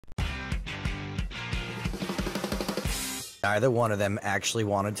Neither one of them actually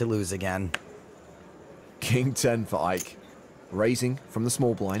wanted to lose again. King 10 for Ike. Raising from the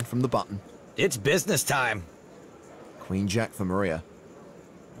small blind, from the button. It's business time. Queen Jack for Maria.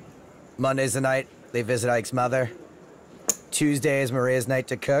 Monday's the night they visit Ike's mother. Tuesday is Maria's night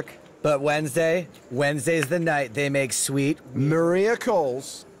to cook. But Wednesday's the night they make sweet... Maria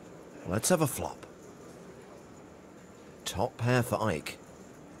calls. Let's have a flop. Top pair for Ike.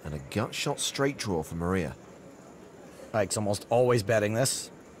 And a gut shot straight draw for Maria. Ike's almost always betting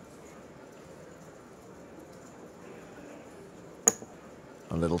this.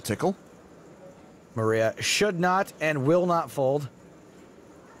 A little tickle. Maria should not and will not fold.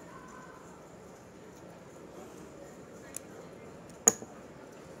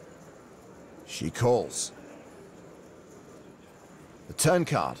 She calls. The turn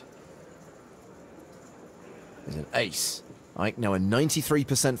card is an ace. Ike now a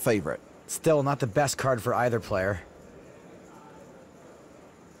 93% favorite. Still not the best card for either player.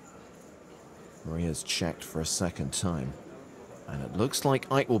 Maria's checked for a second time. And it looks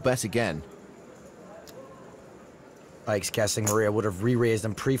like Ike will bet again. Ike's guessing Maria would have re-raised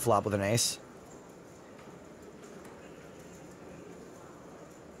him pre-flop with an ace.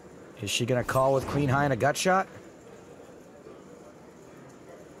 Is she gonna call with queen high and a gut shot?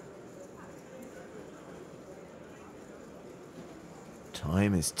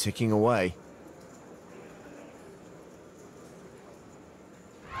 Time is ticking away.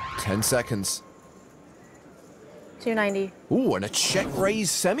 10 seconds. 290. Ooh, and a check raise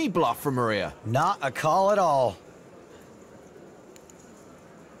semi-bluff from Maria. Not a call at all.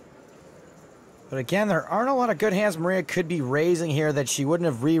 But again, there aren't a lot of good hands Maria could be raising here that she wouldn't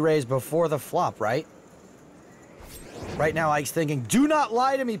have re-raised before the flop, right? Right now, Ike's thinking, do not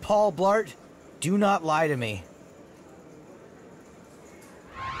lie to me, Paul Blart. Do not lie to me.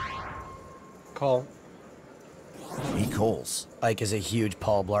 Call. He calls. Ike is a huge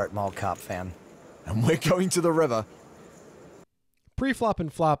Paul Blart Mall Cop fan. And we're going to the river. Pre-flop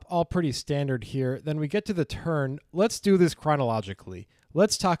and flop, all pretty standard here. Then we get to the turn. Let's do this chronologically.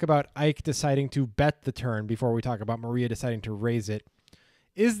 Let's talk about Ike deciding to bet the turn before we talk about Maria deciding to raise it.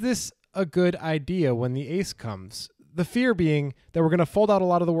 Is this a good idea when the ace comes? The fear being that we're going to fold out a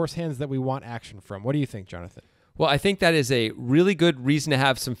lot of the worst hands that we want action from. What do you think, Jonathan? Well, I think that is a really good reason to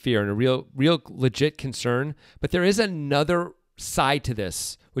have some fear and a real legit concern. But there is another side to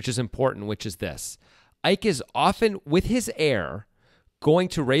this, which is important, which is this. Ike is often, with his air, going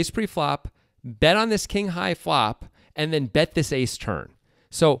to raise pre-flop, bet on this king high flop, and then bet this ace turn.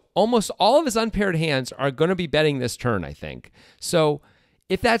 So almost all of his unpaired hands are going to be betting this turn, I think. So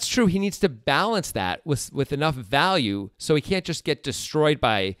if that's true, he needs to balance that with enough value so he can't just get destroyed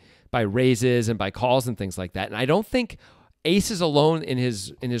by raises and by calls and things like that. And I don't think aces alone in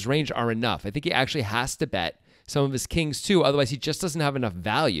his range are enough. I think he actually has to bet some of his kings too. Otherwise, he just doesn't have enough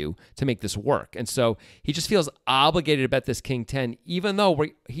value to make this work. And so he just feels obligated to bet this king 10, even though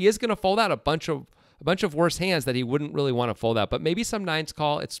he is going to fold out a bunch of worse hands that he wouldn't really want to fold out. But maybe some nines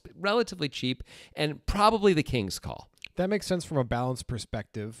call. It's relatively cheap, and probably the kings call. That makes sense from a balance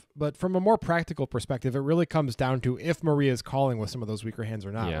perspective, but from a more practical perspective, it really comes down to if Maria is calling with some of those weaker hands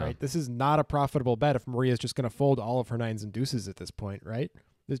or not, right? This is not a profitable bet if Maria is just going to fold all of her nines and deuces at this point, right?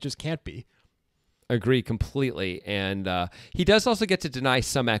 This just can't be. Agree completely. And he does also get to deny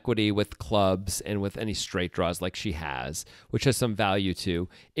some equity with clubs and with any straight draws like she has, which has some value too.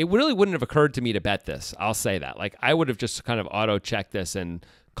 It really wouldn't have occurred to me to bet this. I'll say that. Like, I would have just kind of auto-checked this and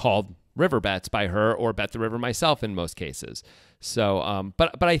called river bets by her or bet the river myself in most cases. So,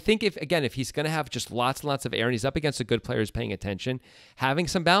 but I think if he's going to have just lots and lots of air and he's up against a good player who's paying attention, having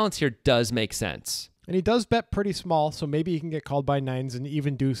some balance here does make sense. And he does bet pretty small, so maybe he can get called by nines and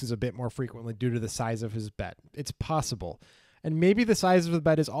even deuces a bit more frequently due to the size of his bet. It's possible. And maybe the size of the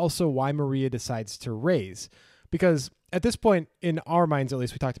bet is also why Maria decides to raise. Because at this point, in our minds at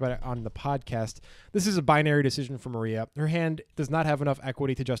least, we talked about it on the podcast, this is a binary decision for Maria. Her hand does not have enough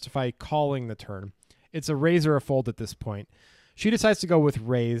equity to justify calling the turn. It's a raise or a fold at this point. She decides to go with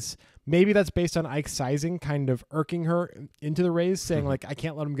raise. Maybe that's based on Ike's sizing kind of irking her into the raise, saying like, I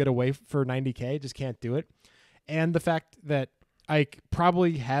can't let him get away for 90K, just can't do it. And the fact that Ike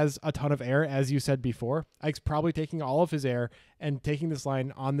probably has a ton of air, as you said before. Ike's probably taking all of his air and taking this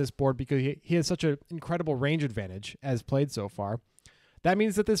line on this board because he has such an incredible range advantage as played so far. That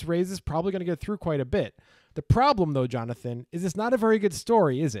means that this raise is probably going to get through quite a bit. The problem, though, Jonathan, is it's not a very good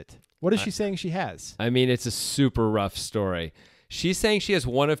story, is it? What is she saying she has? I mean, it's a super rough story. She's saying she has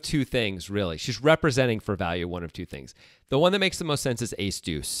one of two things, really. She's representing for value one of two things. The one that makes the most sense is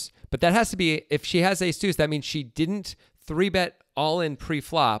ace-deuce. But that has to be, if she has ace-deuce, that means she didn't 3-bet all in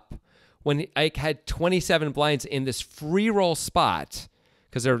pre-flop when Ike had 27 blinds in this free roll spot,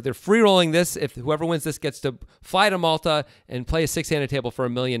 because they're free rolling this. If whoever wins this gets to fly to Malta and play a 6-handed table for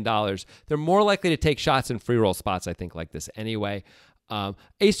 $1 million, they're more likely to take shots in free roll spots, I think, like this anyway.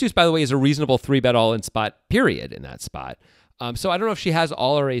 Ace deuce, by the way, is a reasonable 3-bet all-in spot, period, in that spot. So I don't know if she has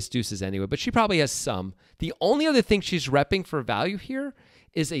all her ace deuces anyway, but she probably has some. The only other thing she's repping for value here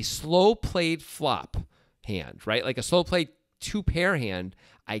is a slow played flop hand, right? Like a slow played 2-pair hand.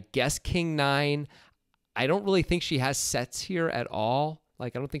 I guess king 9. I don't really think she has sets here at all.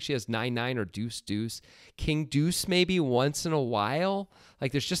 Like, I don't think she has 9-9 or deuce-deuce. King deuce maybe once in a while.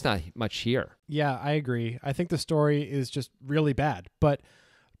 Like, there's just not much here. Yeah, I agree. I think the story is just really bad. But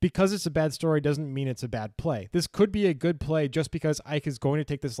because it's a bad story doesn't mean it's a bad play. This could be a good play just because Ike is going to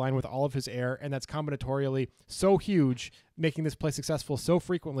take this line with all of his air, and that's combinatorially so huge, making this play successful so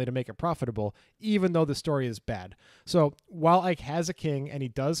frequently to make it profitable, even though the story is bad. So while Ike has a king and he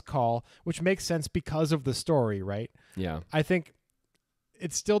does call, which makes sense because of the story, right? Yeah. I think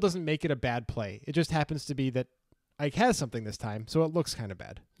it still doesn't make it a bad play. It just happens to be that Ike has something this time, so it looks kind of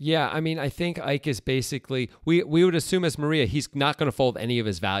bad. Yeah, I mean, I think Ike is basically, we would assume as Maria, he's not going to fold any of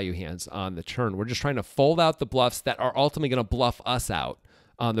his value hands on the turn. We're just trying to fold out the bluffs that are ultimately going to bluff us out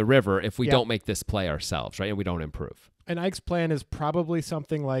on the river if we don't make this play ourselves, right? And we don't improve. And Ike's plan is probably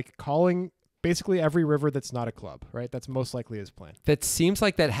something like calling basically every river that's not a club, right? That's most likely his plan. That seems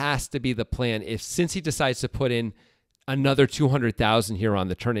like that has to be the plan since he decides to put in another 200,000 here on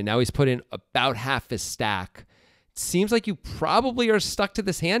the turn, and now he's put in about half his stack. It seems like you probably are stuck to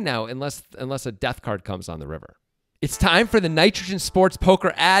this hand now unless a death card comes on the river. It's time for the Nitrogen Sports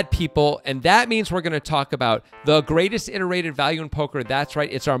Poker ad, people, and that means we're going to talk about the greatest iterated value in poker. That's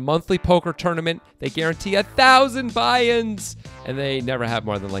right. It's our monthly poker tournament. They guarantee 1,000 buy-ins, and they never have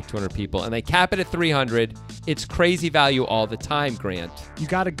more than like 200 people, and they cap it at 300. It's crazy value all the time, Grant. You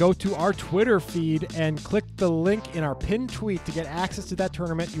got to go to our Twitter feed and click the link in our pinned tweet to get access to that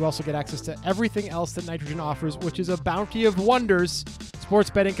tournament. You also get access to everything else that Nitrogen offers, which is a bounty of wonders: sports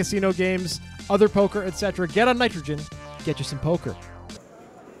betting, casino games, other poker, etc. Get on Nitrogen. Get you some poker.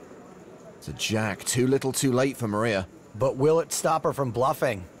 It's a jack. Too little too late for Maria. But will it stop her from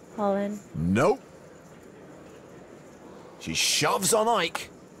bluffing? All in. Nope. She shoves on Ike.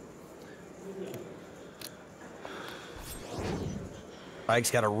 Ike's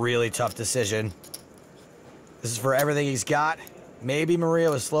got a really tough decision. This is for everything he's got. Maybe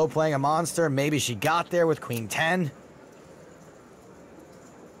Maria was slow playing a monster. Maybe she got there with Queen 10.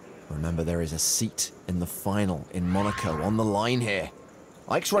 Remember, there is a seat in the final in Monaco on the line here.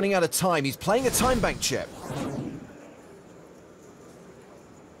 Ike's running out of time. He's playing a time bank chip.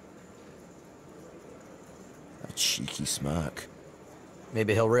 A cheeky smirk.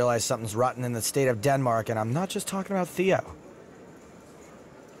 Maybe he'll realize something's rotten in the state of Denmark, and I'm not just talking about Theo.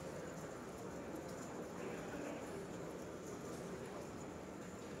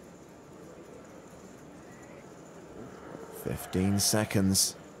 "15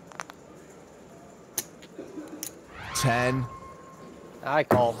 seconds. 10. I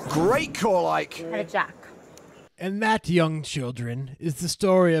call. Great call, Ike. Had a jack. And that, young children, is the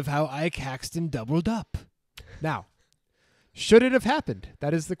story of how Ike Haxton doubled up. Now, should it have happened?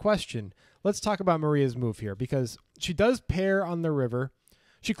 That is the question. Let's talk about Maria's move here, because she does pair on the river.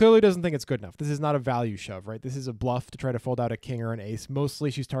 She clearly doesn't think it's good enough. This is not a value shove, right? This is a bluff to try to fold out a king or an ace. Mostly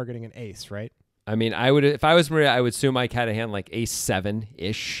she's targeting an ace, right? I mean, if I was Maria, I would assume Ike had a hand like ace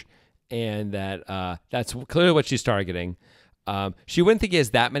 7-ish, and that's clearly what she's targeting. She wouldn't think he has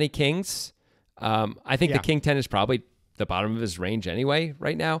that many kings. I think the king 10 is probably the bottom of his range anyway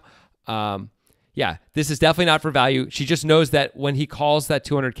right now. Yeah, this is definitely not for value. She just knows that when he calls that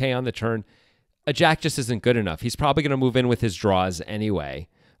 200K on the turn, a jack just isn't good enough. He's probably going to move in with his draws anyway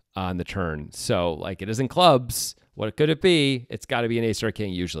on the turn. So, like, it isn't clubs. What could it be? It's got to be an ace or a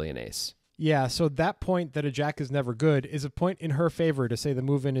king, usually an ace. Yeah, so that point that a jack is never good is a point in her favor to say the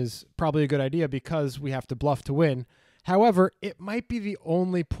move-in is probably a good idea because we have to bluff to win. However, it might be the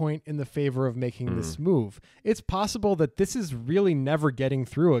only point in the favor of making this move. It's possible that this is really never getting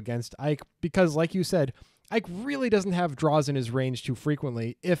through against Ike because, like you said, Ike really doesn't have draws in his range too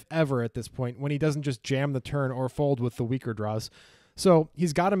frequently, if ever at this point, when he doesn't just jam the turn or fold with the weaker draws. So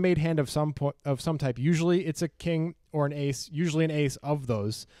he's got a made hand of some type. Usually it's a king or an ace, usually an ace of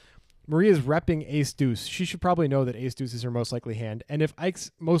those. Maria's repping ace-deuce. She should probably know that ace-deuce is her most likely hand. And if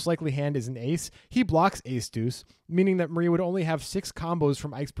Ike's most likely hand is an ace, he blocks ace-deuce, meaning that Maria would only have 6 combos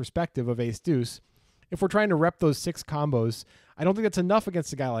from Ike's perspective of ace-deuce. If we're trying to rep those 6 combos, I don't think that's enough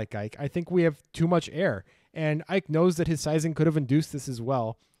against a guy like Ike. I think we have too much air. And Ike knows that his sizing could have induced this as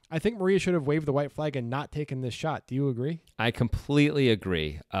well. I think Maria should have waved the white flag and not taken this shot. Do you agree? I completely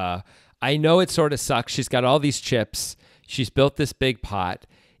agree. I know it sort of sucks. She's got all these chips. She's built this big pot.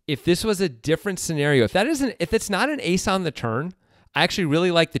 If this was a different scenario, if it's not an ace on the turn, I actually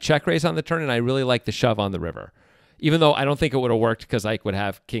really like the check raise on the turn, and I really like the shove on the river. Even though I don't think it would have worked because Ike would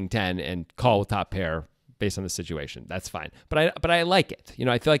have king 10 and call with top pair based on the situation. That's fine. But I like it.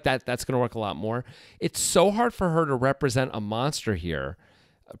 I feel like that's going to work a lot more. It's so hard for her to represent a monster here,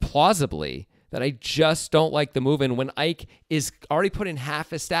 plausibly, that I just don't like the move. And when Ike is already put in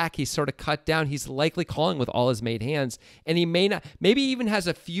half a stack, he's sort of cut down. He's likely calling with all his made hands, and he may not, maybe even has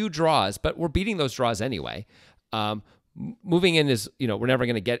a few draws, but we're beating those draws anyway. Moving in is, we're never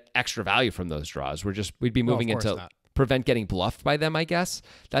going to get extra value from those draws. We'd be moving in to prevent getting bluffed by them, I guess.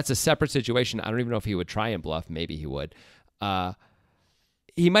 That's a separate situation. I don't even know if he would try and bluff. Maybe he would.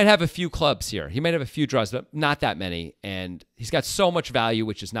 He might have a few clubs here. He might have a few draws, but not that many. And he's got so much value,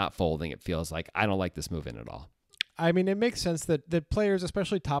 which is not folding. It feels like I don't like this move in at all. I mean, it makes sense that players,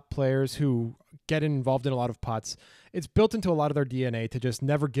 especially top players who get involved in a lot of pots, it's built into a lot of their DNA to just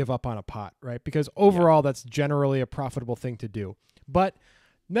never give up on a pot, right? Because overall, that's generally a profitable thing to do. But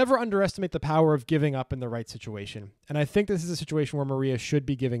never underestimate the power of giving up in the right situation. And I think this is a situation where Maria should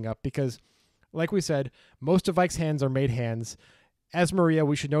be giving up because, like we said, most of Ike's hands are made hands. As Maria,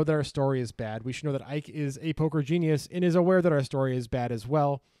 we should know that our story is bad. We should know that Ike is a poker genius and is aware that our story is bad as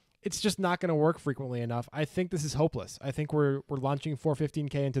well. It's just not going to work frequently enough. I think this is hopeless. I think we're launching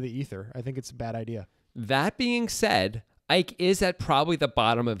 415K into the ether. I think it's a bad idea. That being said, Ike is at probably the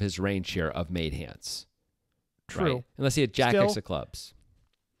bottom of his range here of made hands. True. Right? Unless he had Jack X of clubs.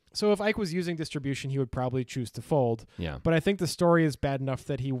 So if Ike was using distribution, he would probably choose to fold. Yeah. But I think the story is bad enough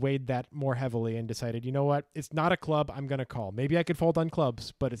that he weighed that more heavily and decided, you know what? It's not a club. I'm going to call. Maybe I could fold on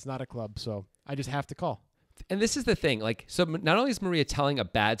clubs, but it's not a club. So I just have to call. And this is the thing, so not only is Maria telling a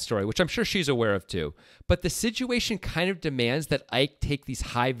bad story, which I'm sure she's aware of too, but the situation kind of demands that Ike take these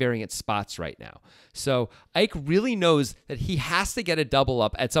high variance spots right now. So Ike really knows that he has to get a double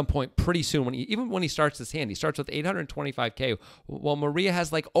up at some point pretty soon. Even when he starts this hand, he starts with 825K, while Maria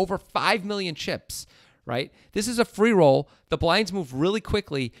has like over 5 million chips. Right? This is a free roll. The blinds move really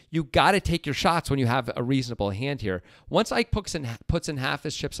quickly. You got to take your shots when you have a reasonable hand here. Once Ike puts in half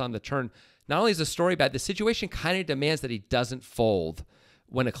his chips on the turn, not only is the story bad, the situation kind of demands that he doesn't fold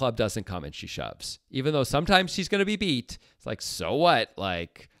when a club doesn't come and she shoves. Even though sometimes she's going to be beat, it's like, so what?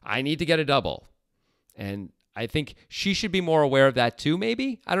 Like, I need to get a double. And I think she should be more aware of that too,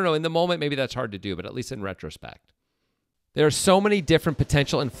 maybe. I don't know. In the moment, maybe that's hard to do, but at least in retrospect. There are so many different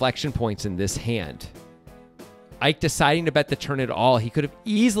potential inflection points in this hand. Ike deciding to bet the turn at all. He could have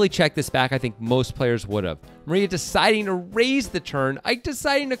easily checked this back. I think most players would have. Maria deciding to raise the turn. Ike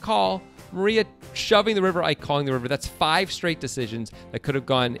deciding to call. Maria shoving the river, Ike calling the river. That's 5 straight decisions that could have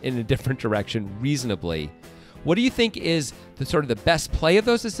gone in a different direction reasonably. What do you think is the best play of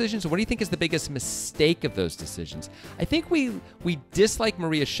those decisions? What do you think is the biggest mistake of those decisions? I think we dislike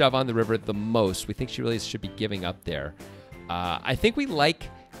Maria's shove on the river the most. We think she really should be giving up there. I think we like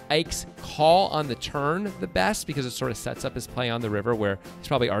Ike's call on the turn the best because it sort of sets up his play on the river where he's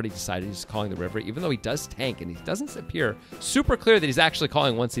probably already decided he's calling the river, even though he does tank and he doesn't appear super clear that he's actually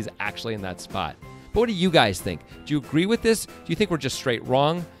calling once he's actually in that spot. But what do you guys think? Do you agree with this? Do you think we're just straight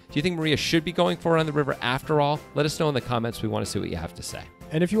wrong? Do you think Maria should be going for it on the river after all? Let us know in the comments. We want to see what you have to say.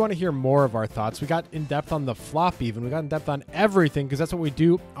 And if you want to hear more of our thoughts, we got in depth on the flop even. We got in depth on everything because that's what we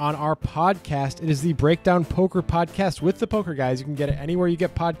do on our podcast. It is the Breakdown Poker Podcast with the Poker Guys. You can get it anywhere you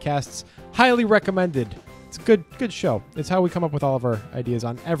get podcasts. Highly recommended. It's a good show. It's how we come up with all of our ideas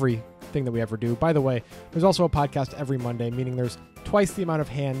on everything that we ever do. By the way, there's also a podcast every Monday, meaning there's twice the amount of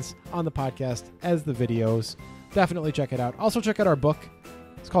hands on the podcast as the videos. Definitely check it out. Also check out our book.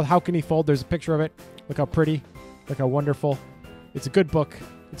 It's called How Can He Fold? There's a picture of it. Look how pretty. Look how wonderful. It's a good book.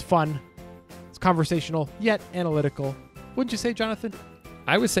 It's fun. It's conversational, yet analytical. Wouldn't you say, Jonathan?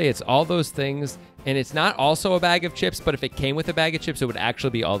 I would say it's all those things, and it's not also a bag of chips, but if it came with a bag of chips, it would actually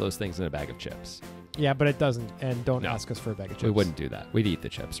be all those things in a bag of chips. Yeah, but it doesn't, and don't ask us for a bag of chips. We wouldn't do that. We'd eat the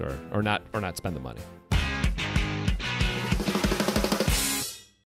chips or not spend the money.